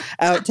heads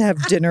out to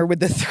have dinner with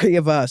the 3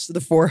 of us,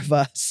 the 4 of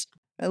us.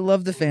 I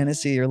love the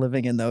fantasy you're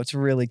living in, though. It's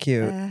really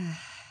cute.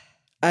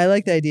 I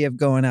like the idea of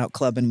going out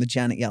clubbing with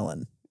Janet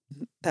Yellen.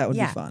 That would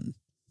be fun.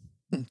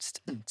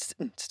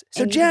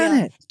 So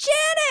Janet!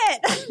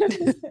 Janet!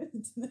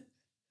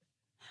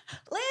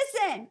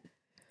 Listen,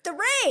 the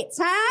rates,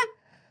 huh?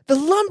 The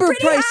lumber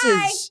Pretty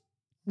prices!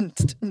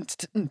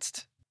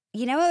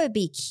 You know what would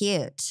be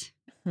cute?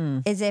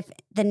 Is if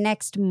the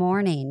next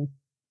morning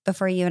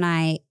before you and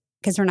I,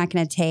 because we're not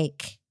going to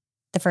take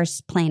the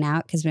first plane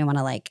out because we want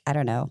to I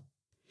don't know,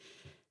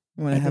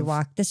 maybe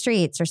walk the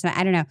streets or something.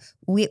 I don't know.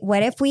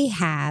 What if we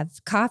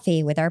have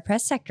coffee with our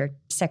press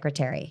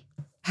secretary?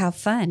 How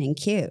fun and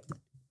cute.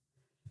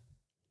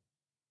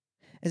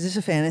 Is this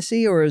a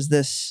fantasy or is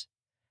this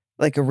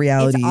a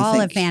reality? It's all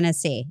a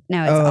fantasy.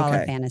 No, it's all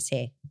a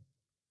fantasy.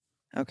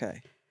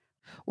 Okay.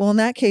 Well, in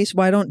that case,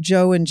 why don't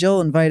Joe and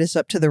Jill invite us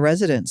up to the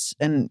residence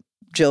and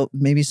Jill,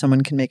 maybe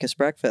someone can make us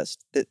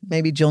breakfast.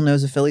 Maybe Jill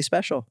knows a Philly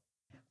special.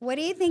 What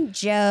do you think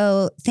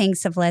Joe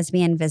thinks of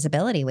Lesbian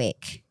Visibility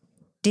Week?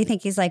 Do you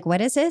think he's what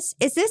is this?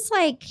 Is this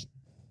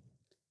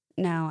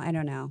no, I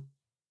don't know.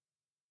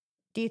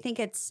 Do you think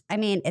it's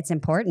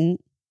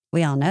important.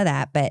 We all know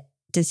that, but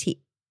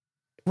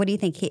what do you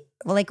think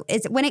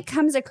is when it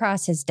comes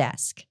across his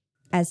desk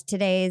as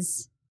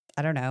today's,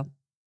 I don't know,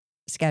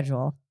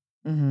 schedule.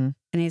 Mm-hmm.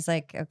 And he's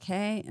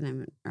okay. And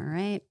I'm all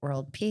right.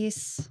 World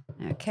peace.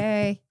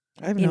 Okay.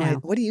 I have no idea.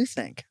 What do you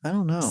think? I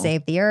don't know.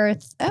 Save the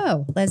earth.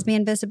 Oh,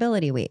 Lesbian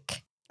Visibility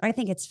Week. I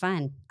think it's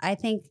fun. I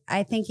think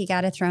you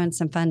got to throw in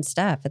some fun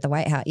stuff at the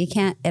White House.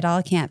 It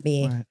all can't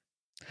be. Right.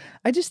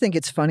 I just think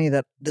it's funny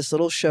that this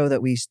little show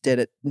that we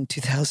did in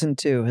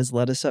 2002 has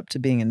led us up to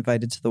being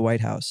invited to the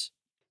White House.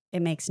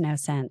 It makes no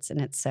sense and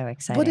it's so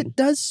exciting. But it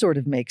does sort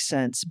of make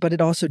sense, but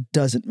it also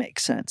doesn't make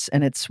sense.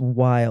 And it's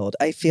wild.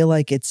 I feel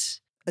like it's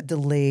a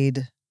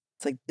delayed...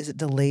 is it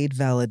delayed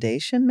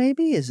validation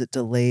maybe? Is it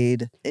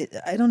delayed?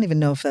 I don't even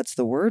know if that's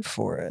the word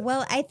for it.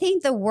 Well, I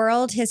think the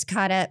world has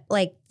caught up.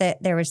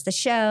 There was the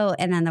show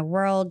and then the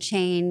world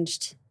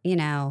changed,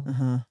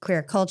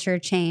 queer culture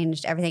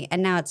changed, everything.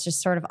 And now it's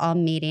just sort of all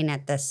meeting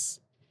at this.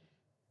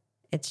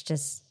 It's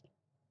just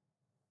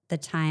the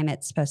time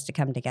it's supposed to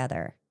come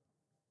together.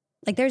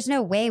 There's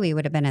no way we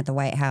would have been at the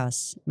White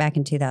House back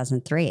in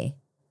 2003.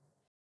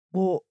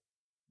 Well,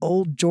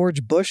 old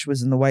George Bush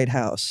was in the White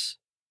House.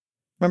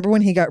 Remember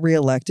when he got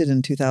reelected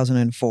in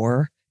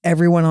 2004?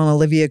 Everyone on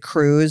Olivia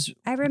Cruz.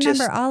 I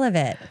remember all of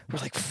it. We're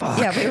fuck.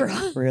 Yeah, we were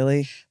all,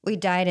 really? We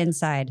died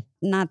inside.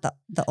 Not the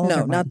older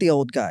one. No, not the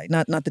old guy.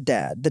 Not the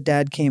dad. The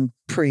dad came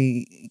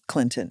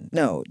pre-Clinton.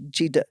 No,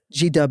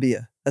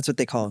 GW. That's what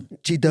they call him.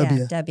 GW.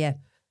 Yeah, W.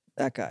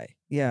 That guy.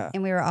 Yeah.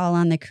 And we were all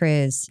on the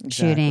cruise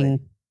shooting.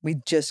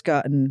 We'd just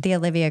gotten the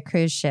Olivia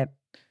cruise ship.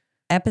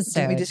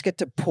 episode. Did we just get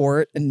to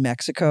port in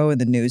Mexico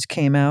and the news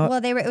came out?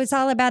 Well, it was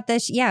all about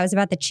this. Yeah, it was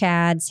about the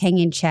Chads,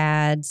 hanging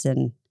Chads.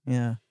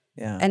 Yeah.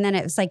 And then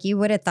it was like, you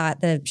would have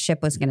thought the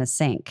ship was going to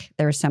sink.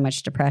 There was so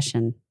much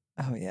depression.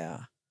 Oh,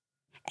 yeah.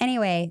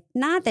 Anyway,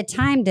 not the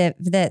time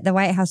the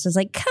White House was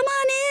like, come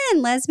on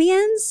in,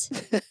 lesbians.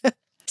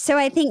 So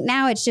I think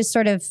now it's just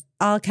sort of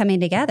all coming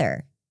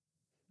together.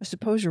 I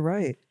suppose you're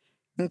right.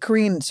 And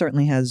Karine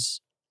certainly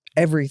has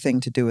everything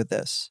to do with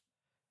this.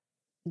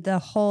 The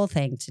whole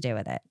thing to do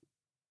with it.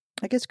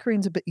 I guess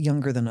Karine's a bit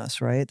younger than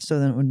us, right? So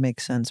then it would make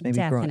sense maybe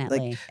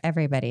Definitely.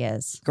 Everybody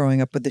is.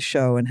 growing up with the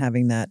show and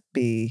having that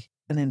be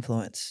an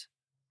influence.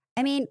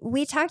 I mean,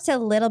 we talked a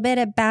little bit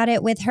about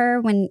it with her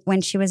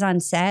when she was on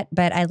set,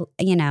 but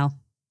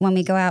when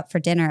we go out for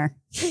dinner,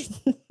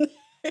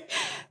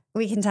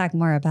 we can talk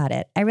more about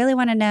it. I really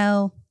want to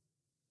know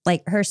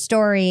like her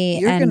story.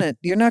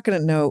 You're not gonna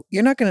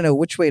know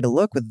which way to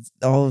look with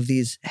all of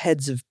these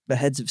heads of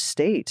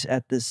state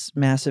at this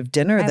massive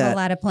dinner. I have a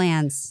lot of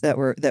plans that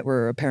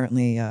were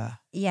apparently.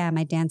 Yeah,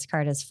 my dance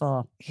card is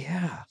full.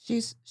 Yeah,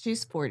 she's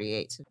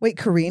 48. Wait,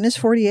 Karine is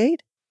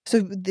 48,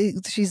 so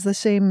she's the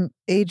same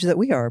age that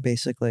we are,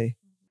 basically.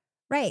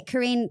 Right,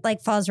 Karine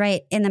like falls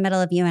right in the middle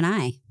of you and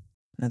I.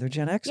 Another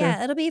Gen Xer.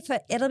 Yeah,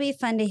 it'll be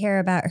fun to hear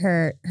about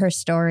her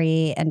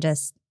story and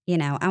just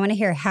I want to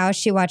hear how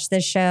she watched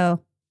this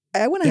show.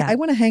 I want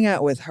to hang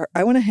out with her.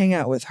 I want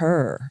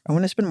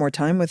to spend more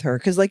time with her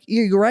because, like,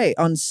 you're right.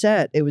 On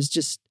set, it was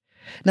just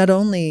not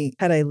only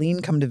had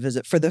Eileen come to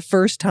visit for the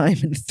first time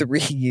in 3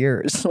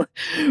 years,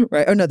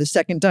 right? Oh no, the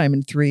second time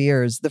in 3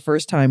 years. The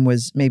first time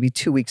was maybe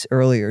 2 weeks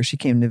earlier. She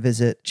came to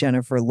visit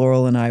Jennifer,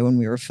 Laurel, and I when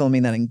we were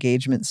filming that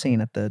engagement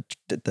scene at the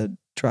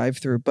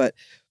drive-through. But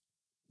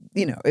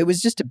it was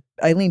just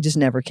Eileen just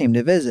never came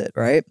to visit,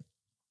 right?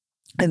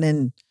 And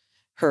then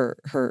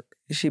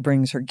she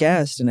brings her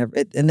guest and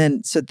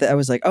then I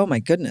was like, oh my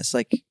goodness,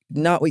 like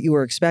not what you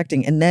were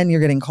expecting. And then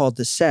you're getting called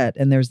to set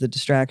and there's the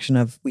distraction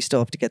of we still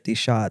have to get these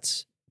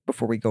shots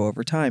before we go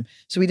over time.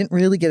 So we didn't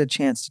really get a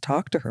chance to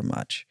talk to her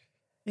much.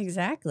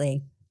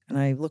 Exactly. And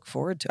I look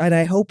forward to, and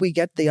I hope we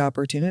get the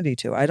opportunity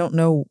to. I don't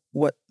know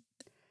what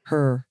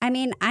her. I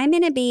mean, I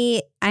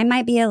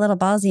might be a little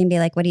ballsy and be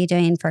like, what are you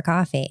doing for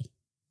coffee?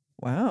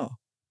 Wow.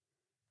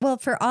 Well,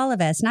 for all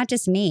of us, not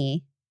just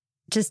me.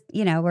 Just,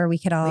 where we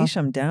could all. Leash,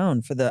 I'm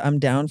down for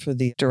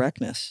the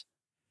directness.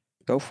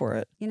 Go for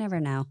it. You never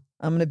know.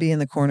 I'm going to be in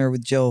the corner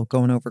with Jill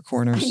going over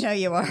corners. I know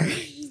you are.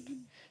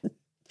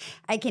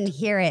 I can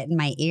hear it in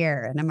my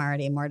ear and I'm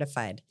already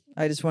mortified.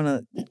 I just want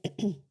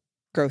to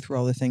go through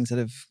all the things that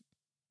have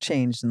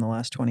changed in the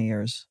last 20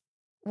 years.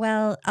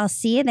 Well, I'll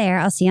see you there.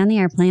 I'll see you on the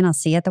airplane. I'll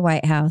see you at the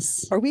White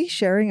House. Are we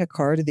sharing a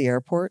car to the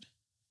airport?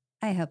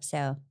 I hope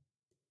so.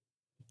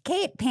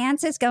 Kate,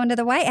 Pants is going to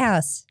the White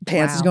House.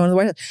 Pants is going to the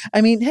White House.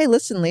 I mean, hey,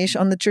 listen, Leash,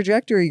 on the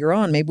trajectory you're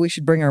on, maybe we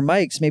should bring our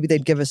mics. Maybe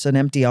they'd give us an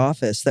empty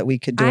office that we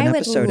could do an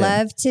episode in. I would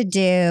love to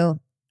do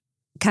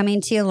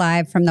coming to you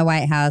live from the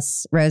White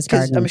House Rose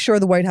Garden. I'm sure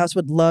the White House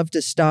would love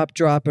to stop,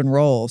 drop, and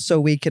roll so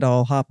we could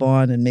all hop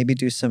on and maybe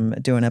do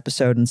an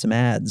episode and some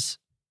ads.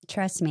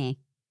 Trust me,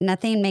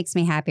 nothing makes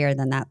me happier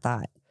than that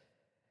thought.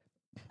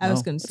 I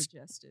was going to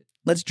suggest it.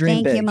 Let's dream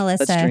big. Thank you,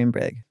 Melissa. Let's dream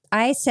big.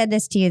 I said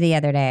this to you the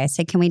other day. I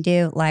said, can we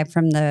do live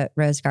from the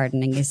Rose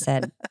Garden? And you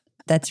said,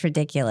 that's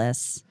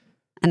ridiculous.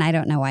 And I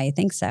don't know why you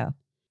think so.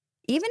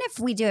 Even if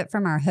we do it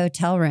from our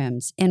hotel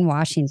rooms in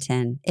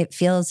Washington, it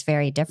feels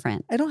very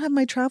different. I don't have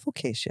my travel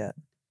case yet.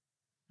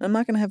 I'm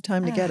not going to have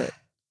time to get it.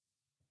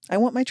 I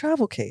want my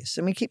travel case.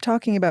 And we keep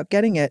talking about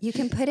getting it. You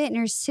can put it in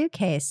your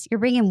suitcase. You're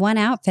bringing one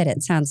outfit,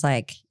 it sounds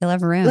like. You'll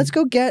have room. Let's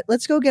go get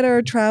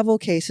our travel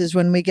cases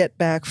when we get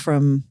back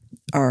from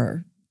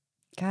our...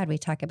 God, we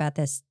talk about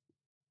this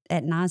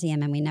ad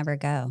nauseum and we never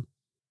go.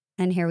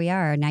 And here we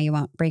are. Now you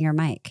won't bring your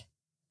mic.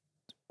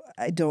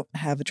 I don't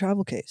have a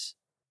travel case.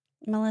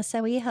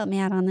 Melissa, will you help me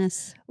out on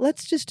this?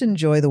 Let's just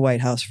enjoy the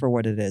White House for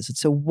what it is.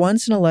 It's a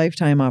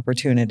once-in-a-lifetime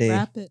opportunity.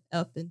 Wrap it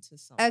up into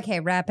something. Okay,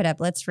 wrap it up.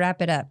 Let's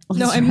wrap it up.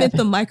 No, I meant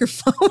the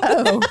microphone.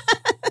 Oh.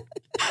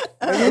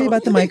 I worry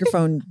about the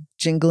microphone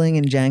jingling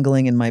and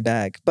jangling in my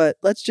bag. But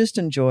let's just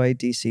enjoy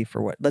DC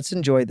for what. Let's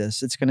enjoy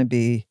this. It's going to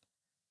be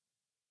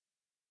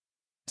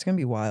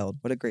wild.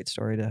 What a great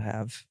story to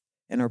have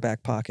in our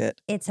back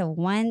pocket. It's a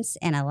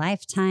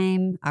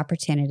once-in-a-lifetime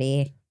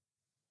opportunity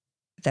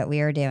that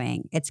we are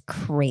doing. It's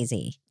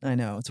crazy. I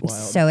know, it's wild.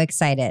 I'm so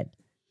excited.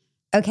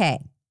 Okay.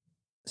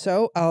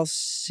 So I'll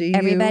see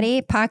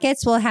everybody.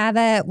 Pockets, we'll have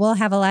a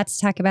lot to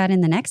talk about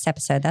in the next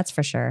episode. That's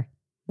for sure.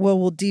 Well,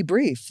 we'll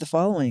debrief the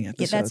following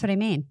episode. Yeah, that's what I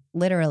mean.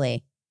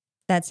 Literally.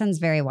 That sounds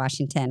very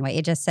Washington, what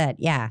you just said.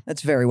 Yeah.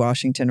 That's very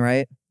Washington,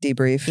 right?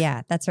 Debrief.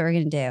 Yeah, that's what we're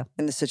going to do.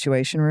 In the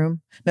Situation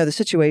Room? No, the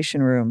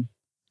Situation Room.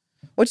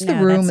 What's the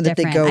room that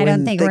different. they go in? I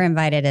don't think we're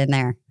invited in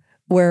there.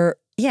 Where?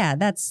 Yeah,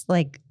 that's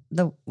like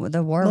the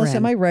war Melissa,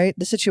 room. am I right?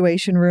 The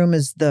Situation Room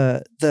is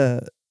the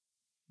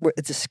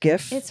it's a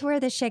skiff? It's where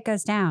the shit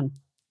goes down.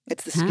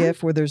 It's the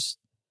skiff where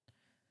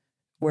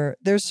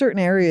there's certain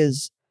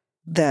areas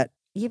that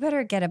You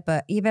better get a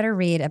book. You better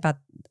read about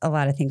a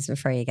lot of things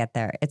before you get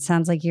there. It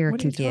sounds like you're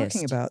What confused. are you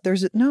talking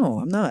about? No,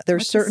 I'm not. There's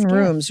What's a certain skiff?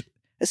 rooms.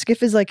 A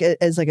skiff is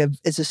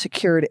is a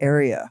secured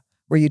area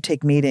where you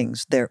take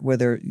meetings there,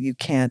 whether you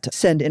can't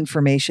send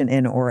information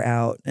in or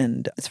out,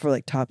 and it's for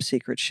like top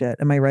secret shit.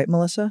 Am I right,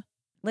 Melissa?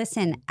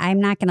 Listen, I'm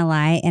not going to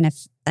lie. In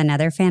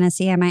another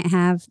fantasy I might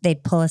have,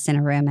 they'd pull us in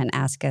a room and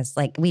ask us,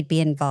 like, we'd be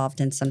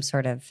involved in some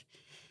sort of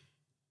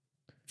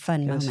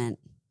fun Yes. moment.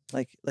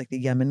 Like the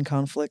Yemen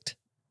conflict.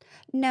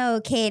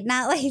 No, Kate,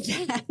 not like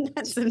that.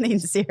 Not something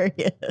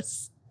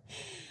serious.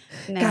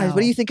 No. Guys,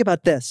 what do you think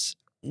about this?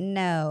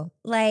 No,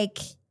 like,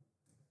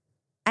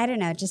 I don't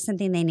know, just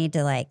something they need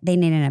to they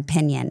need an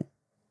opinion.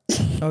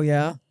 Oh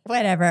yeah.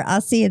 Whatever.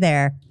 I'll see you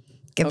there.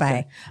 Goodbye.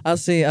 Okay. I'll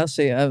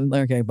see.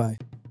 Okay, bye.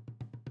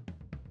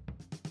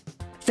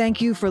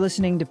 Thank you for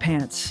listening to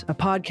Pants, a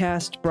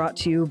podcast brought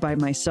to you by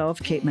myself,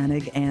 Kate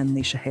Menig, and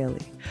Leisha Haley.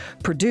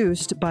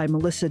 Produced by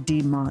Melissa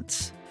D.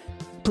 Montz.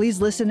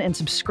 Please listen and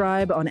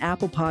subscribe on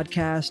Apple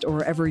Podcast or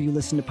wherever you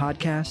listen to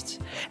podcasts.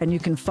 And you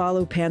can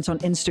follow Pants on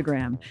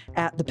Instagram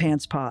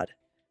 @ThePantsPod.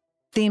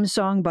 Theme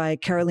song by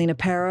Carolina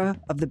Parra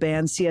of the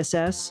band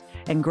CSS,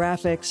 and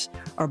graphics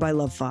are by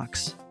Love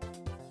Fox.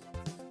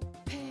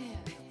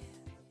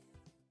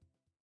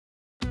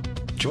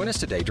 Join us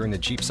today during the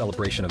Jeep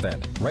Celebration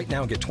event. Right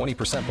now, get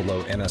 20%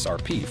 below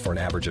MSRP for an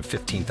average of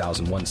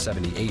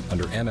 $15,178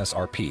 under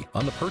MSRP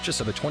on the purchase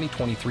of a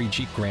 2023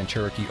 Jeep Grand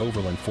Cherokee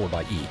Overland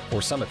 4xE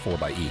or Summit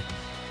 4xE.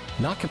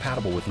 Not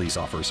compatible with lease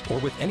offers or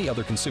with any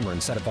other consumer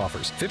incentive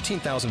offers.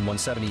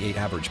 $15,178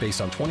 average based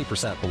on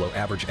 20% below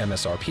average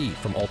MSRP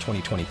from all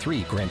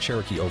 2023 Grand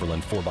Cherokee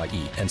Overland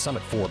 4xE and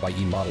Summit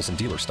 4xE models in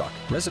dealer stock.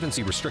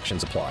 Residency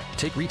restrictions apply.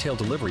 Take retail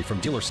delivery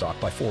from dealer stock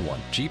by 4/1.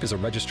 Jeep is a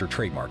registered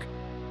trademark.